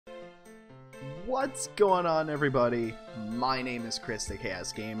What's going on, everybody? My name is Chris the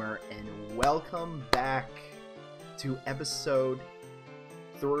Chaos Gamer, and welcome back to episode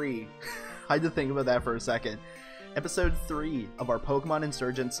 3. I had to think about that for a second. Episode 3 of our Pokemon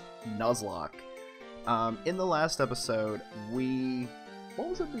Insurgence Nuzlocke. In the last episode, what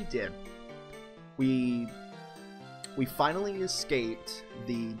was it we did? We finally escaped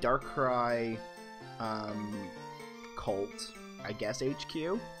the Darkrai cult, I guess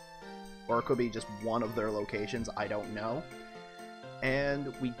HQ? Or it could be just one of their locations, I don't know.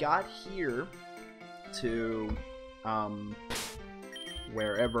 And we got here to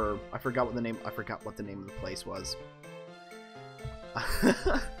wherever, I forgot what the name of the place was.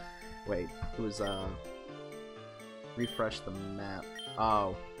 Wait, it was refresh the map.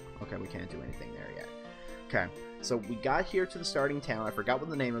 Oh, okay, we can't do anything there yet. Okay, so we got here to the starting town. I forgot what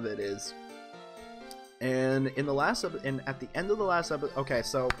the name of it is. And in the last at the end of the last episode, okay,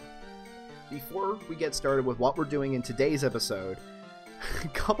 so before we get started with what we're doing in today's episode, a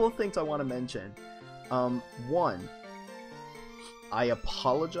couple of things I want to mention. One, I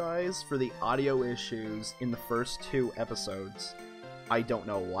apologize for the audio issues in the first 2 episodes. I don't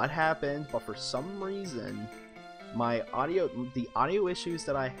know what happened, but for some reason, the audio issues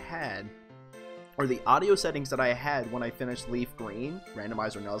that I had, or the audio settings that I had when I finished Leaf Green,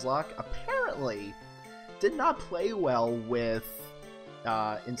 Randomizer Nuzlocke, apparently did not play well with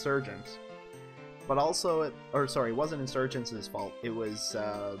Insurgence. But also, it wasn't Insurgence's fault, it was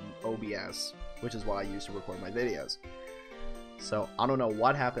OBS, which is what I use to record my videos. So, I don't know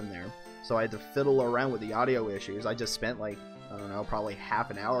what happened there. So I had to fiddle around with the audio issues. I just spent, like, I don't know, probably half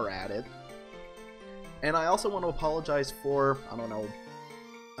an hour at it. And I also want to apologize for, I don't know,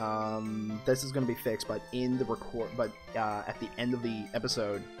 this is going to be fixed, but in the at the end of the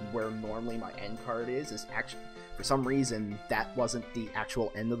episode, where normally my end card is actually, for some reason, that wasn't the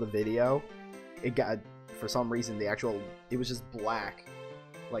actual end of the video. It got, for some reason, it was just black.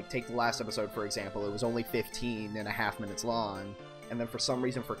 Like, take the last episode, for example, it was only 15.5 minutes long, and then for some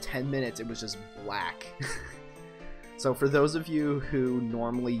reason, for 10 minutes, it was just black. So for those of you who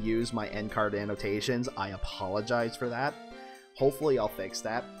normally use my end card annotations, I apologize for that. Hopefully I'll fix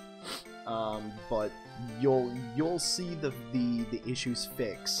that. But you'll see the issues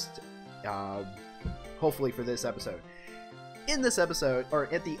fixed, hopefully for this episode. In this episode, or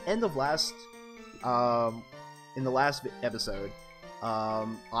at the end of in the last episode,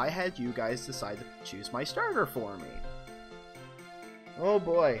 I had you guys decide to choose my starter for me. Oh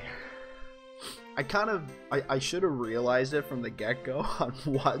boy. I should have realized it from the get-go on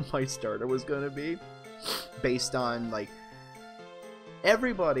what my starter was going to be. Based on, like,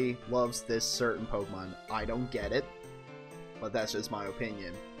 everybody loves this certain Pokemon. I don't get it, but that's just my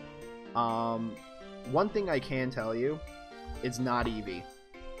opinion. One thing I can tell you, it's not Eevee.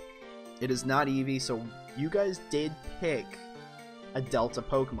 It is not Eevee, so you guys did pick a Delta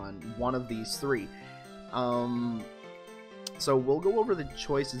Pokemon, one of these 3. So we'll go over the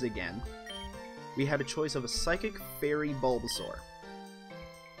choices again. We had a choice of a Psychic Fairy Bulbasaur.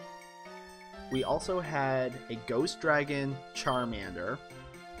 We also had a Ghost Dragon Charmander.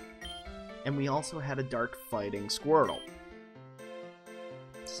 And we also had a Dark Fighting Squirtle.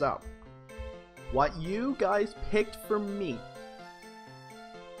 So, what you guys picked for me,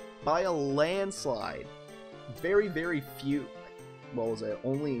 by a landslide, very, very few, what was it,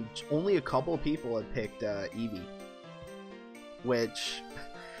 only a couple of people had picked Eevee. Which,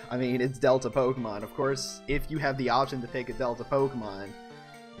 I mean, it's Delta Pokemon. Of course, if you have the option to pick a Delta Pokemon,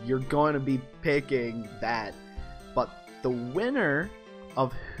 you're going to be picking that. But the winner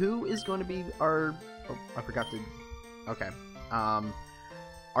of who is going to be our... Oh, I forgot to... Okay.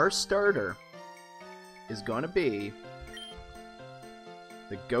 Our starter is going to be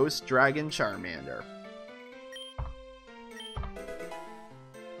the Ghost Dragon Charmander.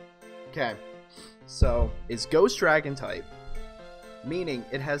 Okay. So, it's Ghost Dragon type, meaning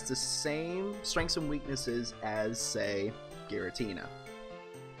it has the same strengths and weaknesses as, say, Giratina.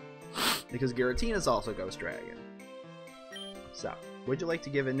 Because Giratina is also Ghost Dragon. So, would you like to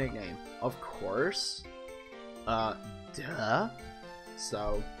give a nickname? Of course. Duh.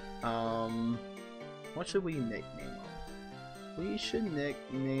 So, what should we nickname him? We should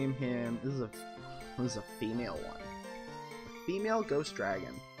nickname him... This is a female one. A female Ghost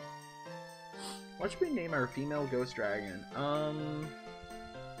Dragon. What should we name our female Ghost Dragon?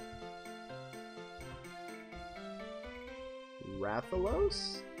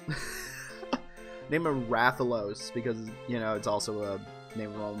 Rathalos? Name him Rathalos because, you know, it's also a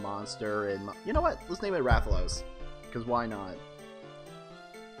name of a monster, and you know what? Let's name it Rathalos, because why not?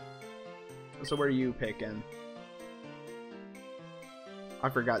 So what are you picking? I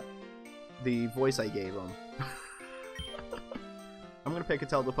forgot. the voice I gave him. I'm gonna pick a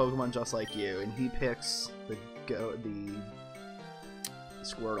Telltale Pokemon just like you, and he picks the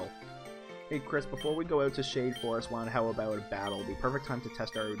Squirtle. Hey Chris, before we go out to Shade Forest, how about a battle? It'll be perfect time to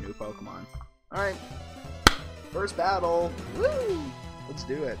test our new Pokemon. Alright. First battle! Woo! Let's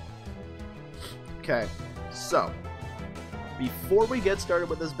do it. Okay, so before we get started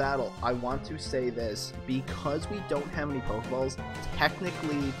with this battle, I want to say this. Because we don't have any Pokeballs,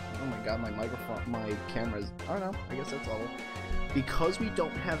 technically... Oh my god, my camera's... I don't know, I guess that's level. Because we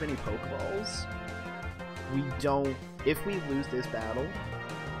don't have any Pokeballs, we don't... If we lose this battle,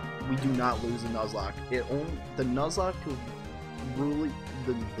 we do not lose the Nuzlocke. The Nuzlocke really...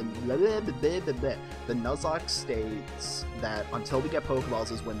 The Nuzlocke states that until we get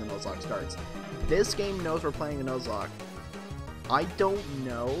Pokeballs is when the Nuzlocke starts. This game knows we're playing a Nuzlocke. I don't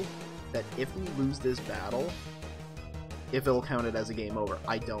know that if we lose this battle, if it'll count it as a game over.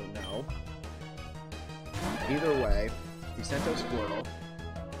 I don't know. Either way, we sent out Squirtle.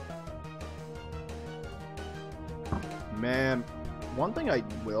 Man, one thing I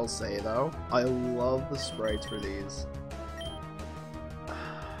will say though, I love the sprites for these.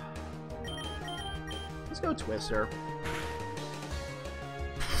 Let's go Twister.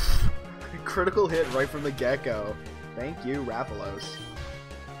 Critical hit right from the get-go. Thank you, Rathalos.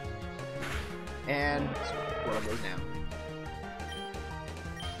 And Squirtle goes down.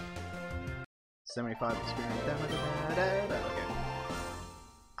 75 experience damage. Okay.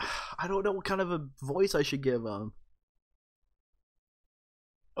 I don't know what kind of a voice I should give him.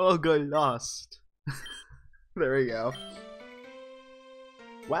 Oh, good, lost. There we go.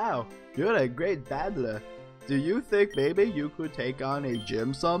 Wow, you're a great battler. Do you think maybe you could take on a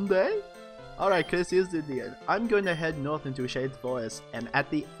gym someday? Alright, Chris, here's the deal. I'm going to head north into Shade Forest, and at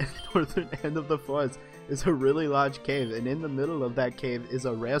the northern end of the forest is a really large cave, and in the middle of that cave is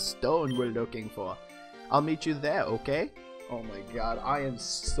a rare stone we're looking for. I'll meet you there, okay? Oh my god, I am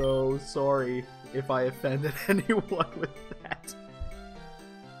so sorry if I offended anyone with that.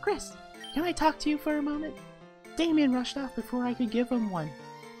 Chris, can I talk to you for a moment? Damien rushed off before I could give him one,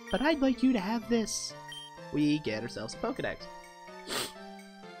 but I'd like you to have this. We get ourselves a Pokedex.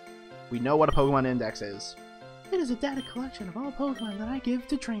 We know what a Pokemon Index is. It is a data collection of all Pokemon that I give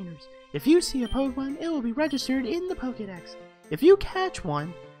to trainers. If you see a Pokemon, it will be registered in the Pokedex. If you catch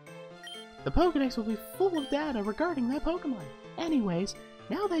one, the Pokedex will be full of data regarding that Pokemon. Anyways,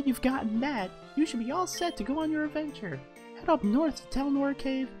 now that you've gotten that, you should be all set to go on your adventure. Head up north to Telnor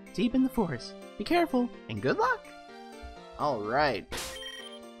Cave, deep in the forest. Be careful, and good luck! Alright.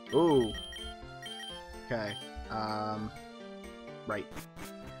 Ooh. Okay. Right.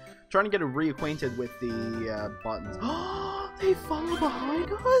 Trying to get reacquainted with the buttons. They follow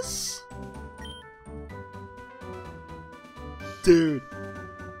behind us? Dude.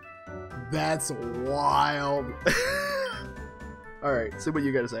 That's wild. Alright, see what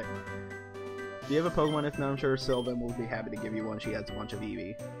you gotta say. Do you have a Pokemon? If not, I'm sure Sylvan will be happy to give you one. She has a bunch of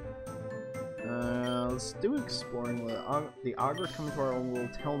Eevee. Let's do exploring. The Ogre coming to our own world,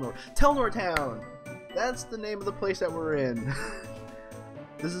 Telnor Town! That's the name of the place that we're in.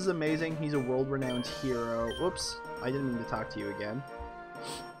 This is amazing. He's a world-renowned hero. Whoops, I didn't mean to talk to you again.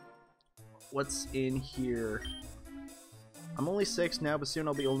 What's in here? I'm only 6 now, but soon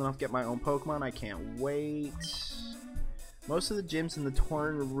I'll be old enough to get my own Pokemon. I can't wait. Most of the gyms in the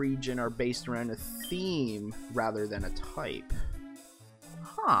Torn region are based around a theme rather than a type.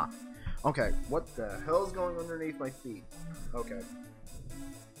 Huh. Okay, what the hell's going underneath my feet? Okay.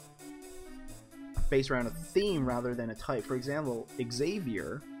 Based around a theme rather than a type. For example,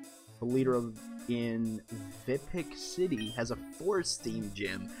 Xavier, the leader in Vipik City, has a forest-themed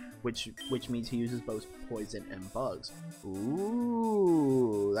gym, which means he uses both poison and bugs.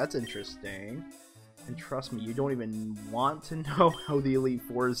 Ooh, that's interesting. And trust me, you don't even want to know how the Elite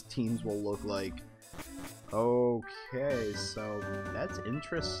Four's teams will look like. Okay, so that's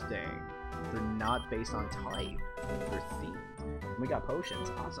interesting. They're not based on type, they're themed. We got potions,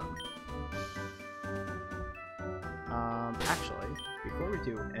 awesome. Actually, before we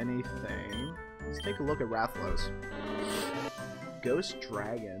do anything, let's take a look at Rathalos. Ghost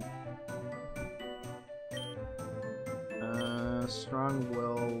Dragon.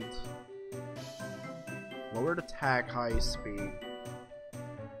 Strong-willed. Lowered attack, high speed.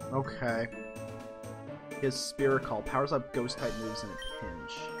 Okay. His Spirit Call powers up Ghost-type moves in a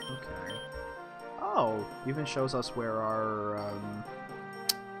pinch. Okay. Oh, even shows us where our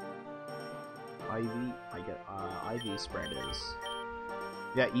Ivy spread is.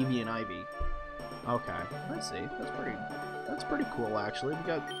 Yeah, Eevee and Ivy. Okay, let's see. That's pretty cool actually. We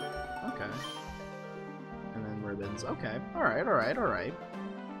got okay. And then ribbons. Okay. Alright.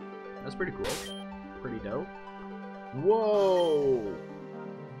 That's pretty cool. Pretty dope. Whoa!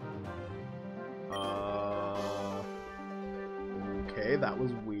 Okay, that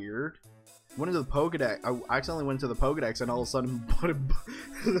was weird. Went into the Pokedex. I accidentally went into the Pokedex, and all of a sudden,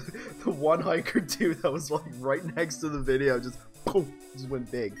 the one hiker dude that was like right next to the video just poof, just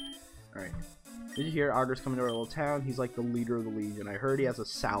went big. All right. Did you hear Augur's coming to our little town? He's like the leader of the Legion. I heard he has a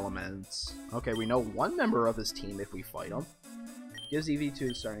Salamence. Okay, we know one member of his team if we fight him. Gives Eevee to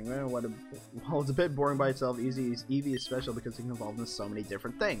his starting. Well, it's a bit boring by itself. Eevee is special because it can evolve into so many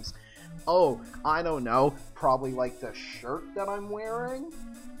different things. Oh, I don't know. Probably like the shirt that I'm wearing?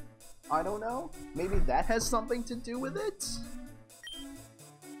 I don't know. Maybe that has something to do with it?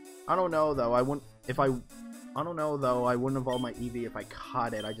 I don't know, though. I don't know, though. I wouldn't evolve my Eevee if I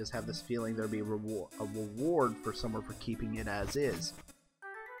caught it. I just have this feeling there'd be a reward for someone for keeping it as is.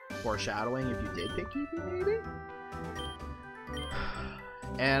 Foreshadowing if you did pick Eevee, maybe?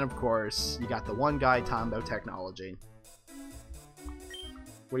 And, of course, you got the one guy, Tombo Technology.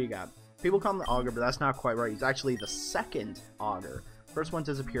 What do you got? People call him the Augur, but that's not quite right. He's actually the second Augur. First one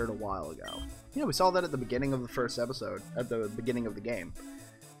disappeared a while ago. Yeah, we saw that at the beginning of the first episode, at the beginning of the game.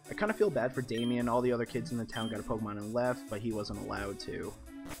 I kind of feel bad for Damien. All the other kids in the town got a Pokemon and left, but he wasn't allowed to.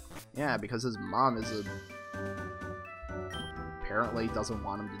 Yeah, because his mom is apparently doesn't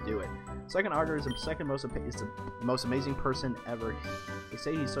want him to do it. Second Augur is the most amazing person ever. They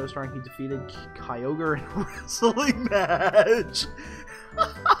say he's so strong he defeated Kyogre in a wrestling match.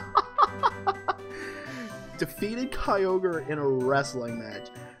 Defeated Kyogre in a wrestling match.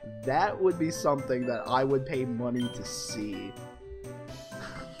 That would be something that I would pay money to see.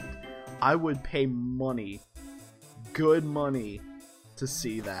 I would pay money, good money, to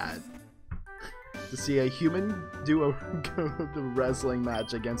see that. To see a human do a wrestling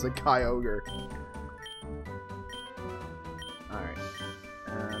match against a Kyogre. Alright.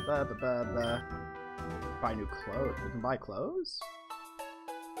 Buy new clothes. We can buy clothes?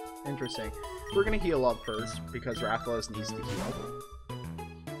 Interesting. We're gonna heal up first, because Rathalos needs to heal.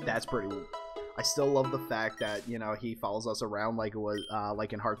 That's pretty... I still love the fact that, you know, he follows us around like it was,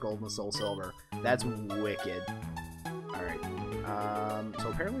 like in Heart Gold and Soul Silver. That's wicked. Alright. So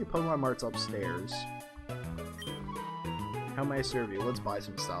apparently Pokemon Mart's upstairs. How may I serve you? Let's buy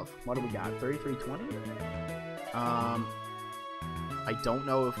some stuff. What do we got? 3320? I don't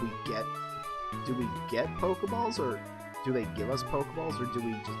know if we get... Do we get Pokeballs, or do they give us Pokeballs, or do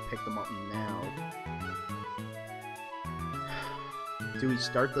we just pick them up now? Do we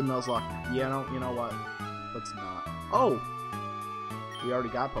start the Nuzlocke? Yeah, you know what? Let's not. Oh! We already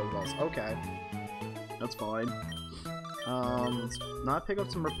got Pokeballs. Okay. That's fine. Let's not pick up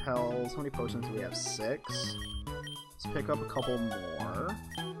some repels. How many potions do we have? 6. Let's pick up a couple more.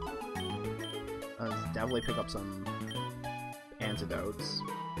 Let's definitely pick up some antidotes.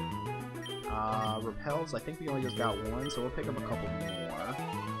 Repels, I think we only just got 1, so we'll pick up a couple more.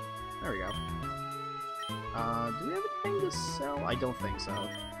 There we go. Do we have anything to sell? I don't think so.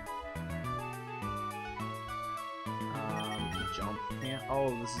 Jump pant. Oh,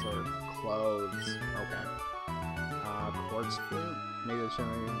 this is our clothes. Okay. Quartz flute. Maybe the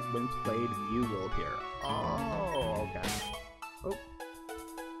shimmering when played, Mew will appear. Oh, okay. Oh.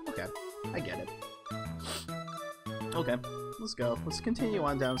 Okay. I get it. Okay. Let's go. Let's continue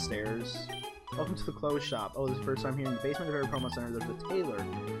on downstairs. Welcome to the clothes shop. Oh, this is the first time here in the basement of every promo center. There's a tailor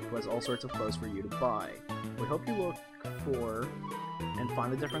who has all sorts of clothes for you to buy. We hope you look for and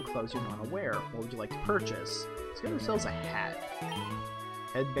find the different clothes you want to wear. What would you like to purchase? Let's get ourselves a hat.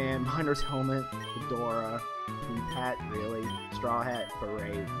 Headband, miner's helmet, fedora, poop hat, really, straw hat,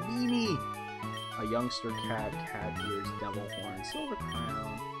 beret, beanie, a youngster cat, cat ears, devil horn, silver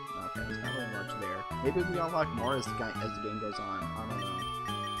crown. Okay, there's not really much there. Maybe we unlock more as the game goes on. I don't know.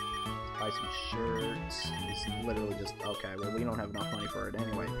 Buy some shirts. It's literally just okay. Well, we don't have enough money for it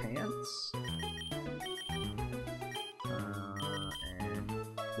anyway. Pants. And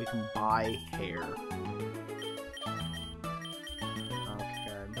we can buy hair.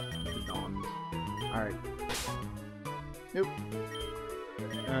 Okay. Done. Alright. Nope.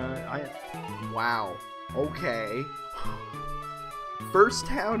 Wow. Okay. First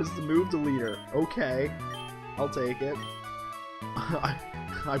town is the move to leader. Okay. I'll take it.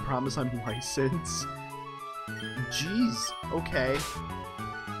 I promise I'm licensed. Jeez. Okay.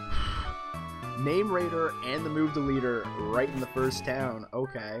 Name Raider and the move to leader right in the first town.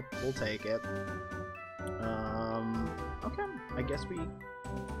 Okay. We'll take it. Okay. I guess we...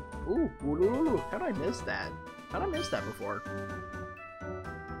 Ooh. How'd I miss that? How'd I miss that before?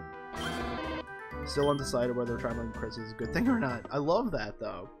 Still undecided whether traveling Chris is a good thing or not. I love that,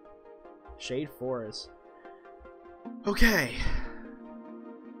 though. Shade Forest. Okay.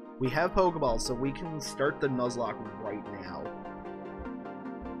 We have Pokeballs, so we can start the Nuzlocke right now.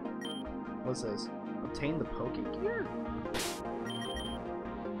 What's this? Obtain the Poke Gear?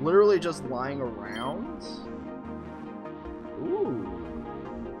 Literally just lying around? Ooh.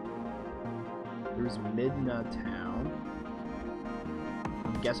 There's Midna Town.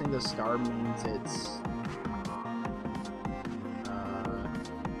 I'm guessing the star means it's...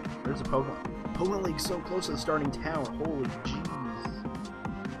 there's a Pokemon. Pokemon League so close to the starting town. Holy jeez.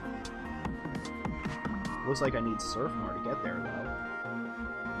 Looks like I need Surfmar to get there,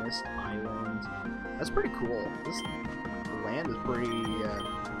 though. Mist Island. That's pretty cool. This land is pretty...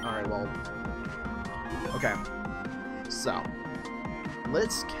 Alright, well... Okay. So.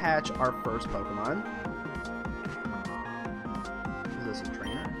 Let's catch our first Pokemon. Is this a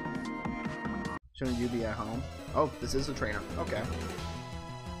trainer? Shouldn't you be at home? Oh, this is a trainer. Okay.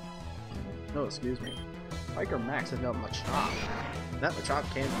 No, excuse me. Piker Max has no Machop. That Machop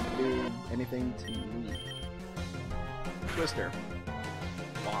can't do anything to me. Twister.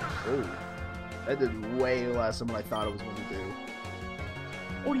 Wow. Oh. That did way less than what I thought it was going to do.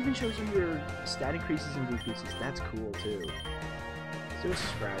 Oh, it even shows you your stat increases and decreases. That's cool, too. Let's do a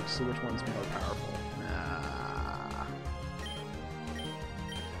scratch, see which one's more powerful. Nah.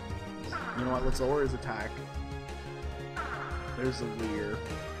 You know what? Let's lower his attack. There's the Leer.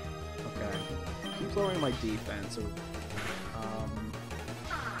 Okay. Keeps lowering my defense. So,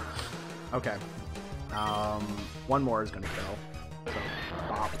 okay. One more is gonna kill. So,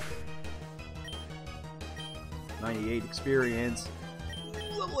 bop. 98 experience.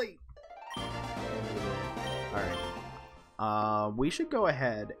 Lovely. Alright. We should go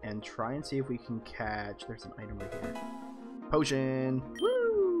ahead and try and see if we can catch... There's an item right here. Potion!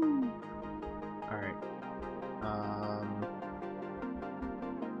 Woo! Alright.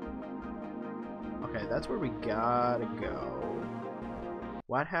 Okay, that's where we gotta go.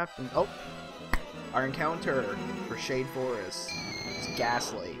 What happened? Oh! Our encounter for Shade Forest. It's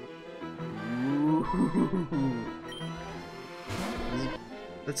Ghastly. Ooh.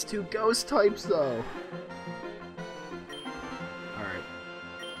 That's two ghost types, though.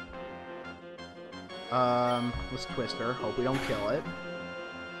 Alright. Let's Twister. Hope we don't kill it.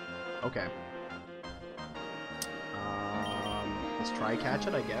 Okay. Let's try catch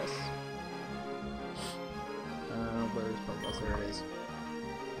it, I guess. Where's Pokeballs? There it is.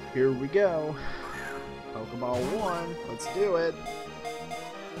 Here we go. Pokeball 1. Let's do it.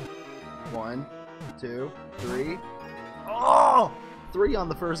 1, 2, 3. Oh! 3 on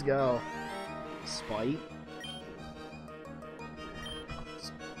the first go. Spite.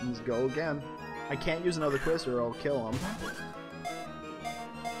 Let's go again. I can't use another Twister or I'll kill him.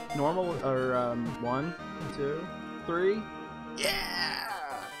 Normal, or, 1, 2, 3. Yeah!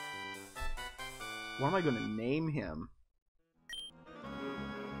 What am I gonna name him?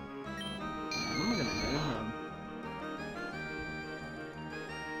 What am I gonna name him?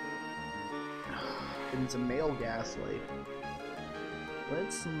 And it's a male Ghastly.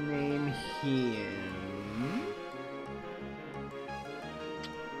 Let's name him...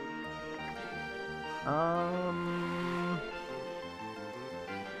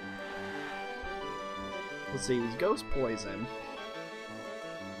 Let's see, he's Ghost Poison.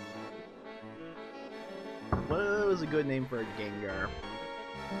 What was a good name for a Gengar?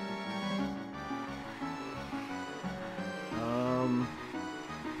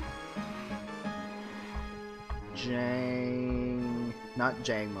 Not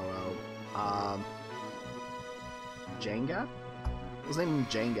Jangmo-o. Jenga? Let's name him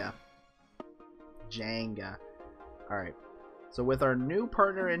Jenga. Jenga. Alright. So with our new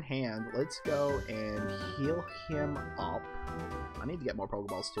partner in hand, let's go and heal him up. I need to get more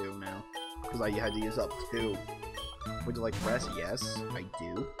Pokeballs too now. Because I had to use up 2. Would you like rest? Yes, I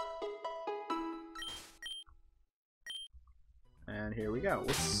do. And here we go.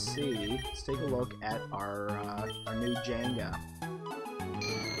 Let's see. Let's take a look at our new Jenga.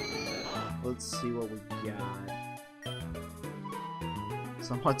 Let's see what we got.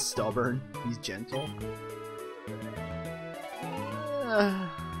 Somewhat stubborn. He's gentle.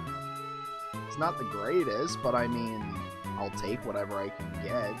 It's not the greatest, but I mean, I'll take whatever I can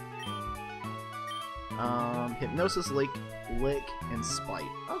get. Hypnosis, Lick, and Spite.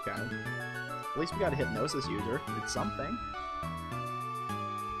 Okay. At least we got a Hypnosis user. It's something.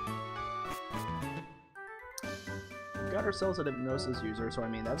 We got ourselves a Hypnosis user, so I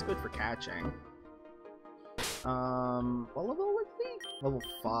mean, that's good for catching. What level would we? Level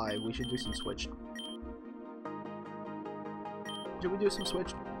 5. We should do some switch. Should we do some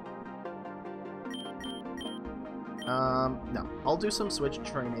switch? No. I'll do some switch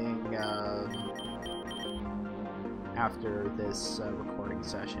training, after this recording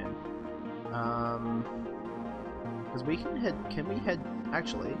session. Because we can head,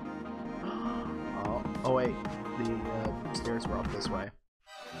 actually... Oh wait, the stairs were up this way.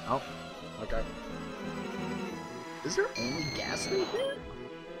 Oh, okay. Is there only Ghastly here?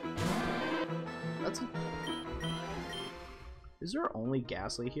 Is there only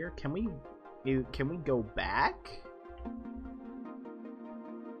Ghastly here? Can we go back?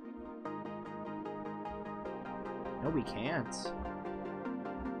 No, we can't.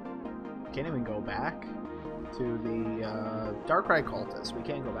 Can't even go back to the Darkrai cultist. We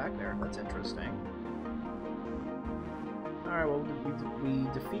can't go back there. That's interesting. Alright, well, we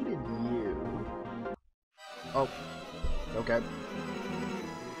defeated you. Oh, okay.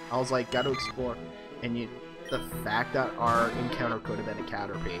 I was like, gotta explore. And the fact that our encounter could have been a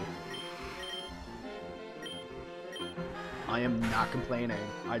Caterpie. I am not complaining.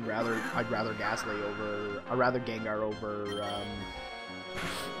 I'd rather Ghastly over... I'd rather Gengar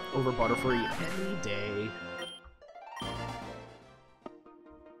over Butterfree any day.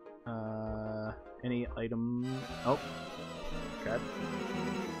 Any item... Oh. Okay.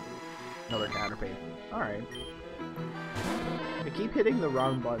 Another Caterpie. Alright. I keep hitting the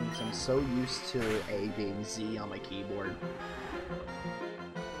wrong buttons. I'm so used to A being Z on my keyboard.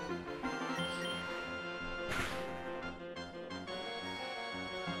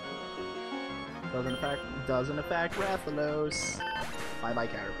 Doesn't affect Rathalos. Bye bye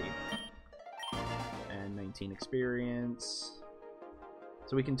Caterpie. And 19 experience.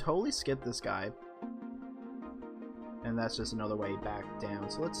 So we can totally skip this guy. And that's just another way back down.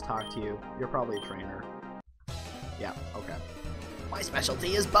 So let's talk to you. You're probably a trainer. Yeah, okay. My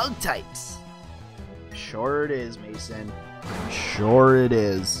specialty is bug types. Sure it is, Mason. Sure it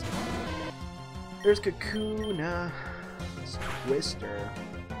is. There's Kakuna. There's Twister.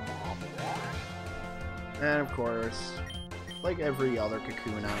 And of course, like every other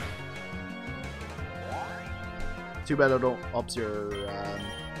Kakuna. Too bad I don't ups your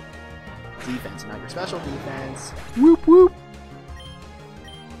defense, not your special defense. Whoop whoop!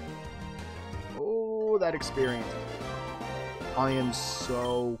 Oh, that experience. I am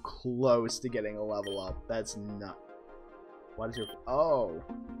so close to getting a level up. That's not... What is your... Oh.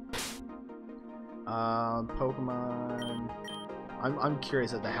 Pokemon... I'm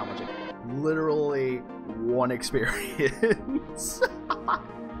curious as to how much literally one experience.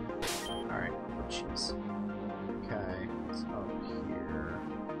 Alright, oh jeez. Okay, it's up here.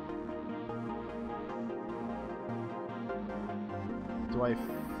 Do I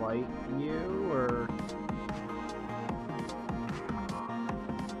fight you, or...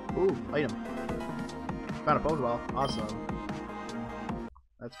 Ooh, item. Found a Pokeball. Awesome.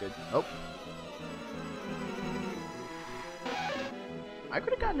 That's good. Oh. I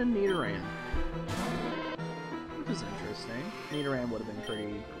could have gotten a Nidoran. Which is interesting. Nidoran would have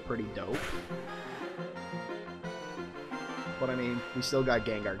been pretty dope. But I mean, we still got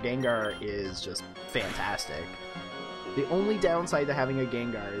Gengar. Gengar is just fantastic. The only downside to having a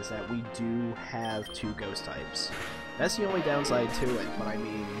Gengar is that we do have 2 ghost types. That's the only downside to it, but I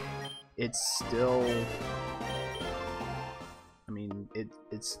mean, it's still... I mean,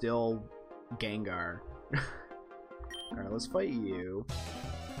 it's still Gengar. Alright, let's fight you.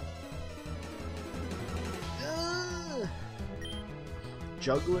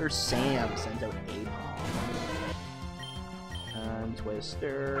 Juggler Sam sent out Apom. And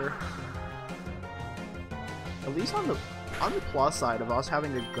Twister. At least on the plus side of us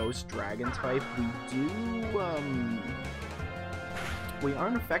having a Ghost Dragon type, we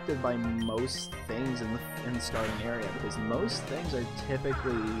aren't affected by most things in the starting area, because most things are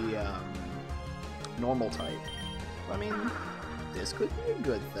typically normal type. I mean, this could be a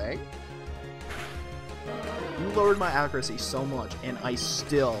good thing. You lowered my accuracy so much, and I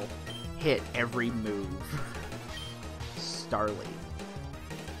still hit every move. Starly.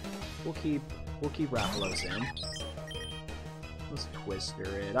 We'll keep Rathalos in. Let's Twister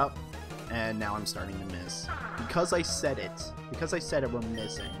it up. And now I'm starting to miss. Because I said it. Because I said it, we're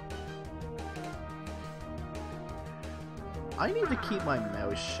missing. I need to keep my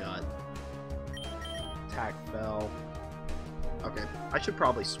mouth shut. Attack fell. Okay, I should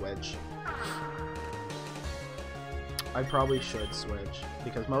probably switch. I probably should switch,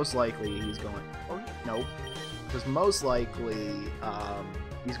 because most likely he's going... Oh, nope. Because most likely,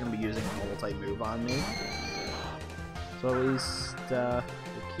 he's going to be using a multi move on me. So at least, we'll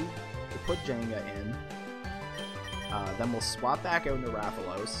put Jenga in. Then we'll swap back out into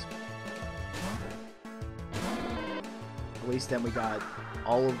Rathalos. At least then we got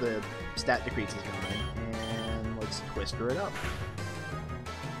all of the stat decreases going. And let's Twister it up.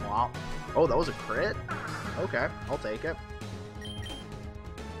 Wow. Oh, that was a crit? That Okay, I'll take it.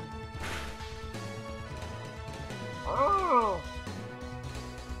 Oh!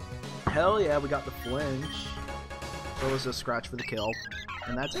 Hell yeah, we got the flinch. So it was a scratch for the kill.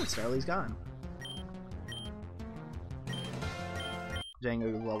 And that's it, Starly's gone.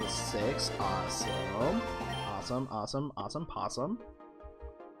 Django level 6. Awesome. Awesome, awesome, awesome, possum.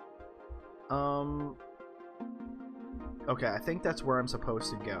 Okay, I think that's where I'm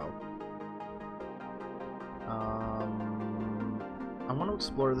supposed to go. I want to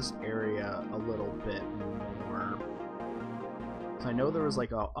explore this area a little bit more. So I know there was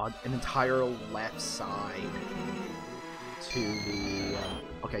like an entire left side to the...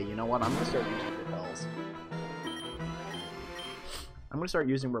 okay, you know what? I'm going to start using repels. I'm going to start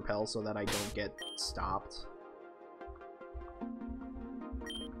using repels so that I don't get stopped.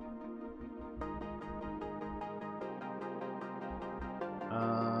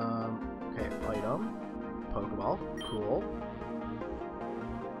 Okay, item. Pokeball. Cool.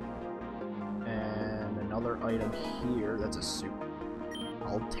 And another item here. That's a super...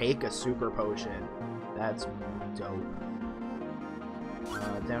 I'll take a super potion. That's dope.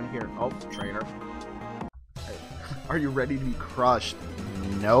 Down here. Oh, trainer. Are you ready to be crushed?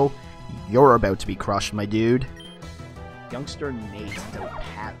 No. You're about to be crushed, my dude. Youngster Nate, dope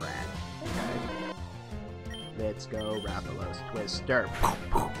hat rat. Okay. Let's go, Rathalos. Twister.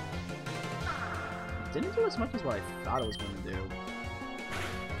 Didn't do as much as what I thought it was going to do.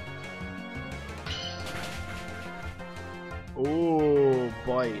 Oh,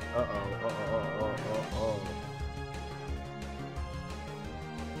 bite. Uh-oh.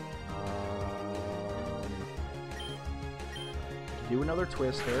 Do another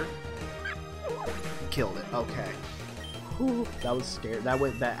twister. Killed it. Okay. Whew, that was scary. That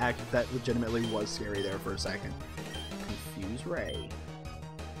legitimately was scary there for a second. Confuse Ray.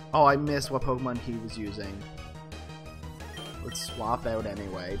 Oh, I missed what Pokemon he was using. Let's swap out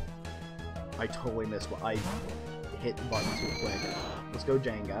anyway. I totally missed what I hit the button too quick. Let's go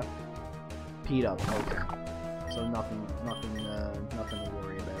Jenga. Peta. Okay. So nothing to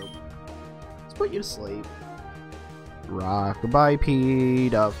worry about. Let's put you to sleep. Rockabye,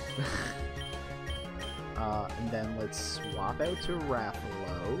 Peta. And then let's swap out to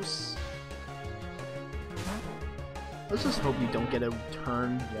Rathalos. Let's just hope you don't get a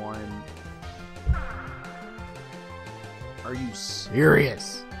turn 1. Are you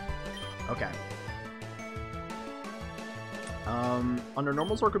serious? Okay. Under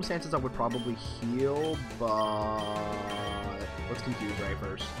normal circumstances, I would probably heal, but let's confuse Ray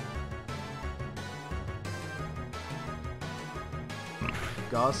first.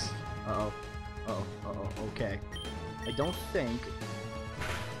 Gus. Uh-oh. Uh-oh. Uh-oh. Okay. I don't think...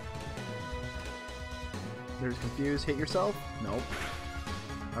 There's confused. Hit yourself? Nope.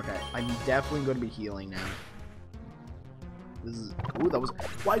 Okay. I'm definitely going to be healing now. This is... Ooh, that was...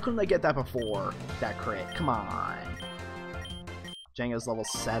 Why couldn't I get that before? That crit. Come on. Jenga's level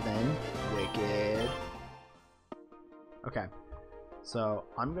 7. Wicked. Okay. So,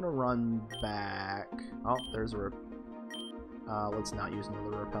 I'm going to run back... Oh, there's a... let's not use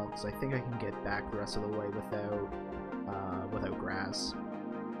another repel, because I think I can get back the rest of the way without grass.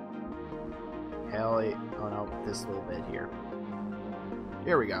 Hell yeah. Oh no, this little bit here.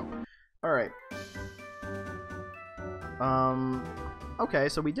 Here we go. Alright. Okay,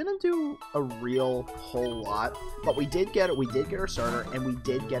 so we didn't do a real whole lot, but we did get our starter, and we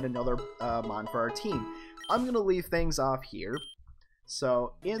did get another mon for our team. I'm gonna leave things off here.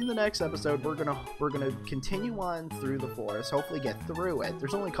 So in the next episode, we're gonna continue on through the forest, hopefully get through it.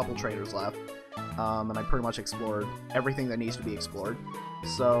 There's only a couple traders left, and I pretty much explored everything that needs to be explored.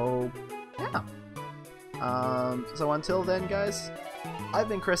 So yeah. So until then, guys, I've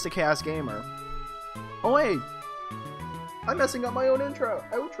been Chris the Chaos Gamer. Oh wait, I'm messing up my own outro.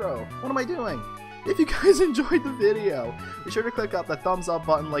 What am I doing? If you guys enjoyed the video, be sure to click up the thumbs up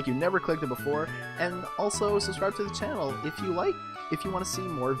button like you never clicked it before, and also subscribe to the channel if you want to see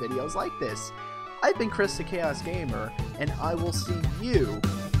more videos like this. I've been Chris the Chaos Gamer, and I will see you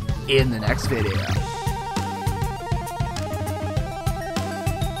in the next video.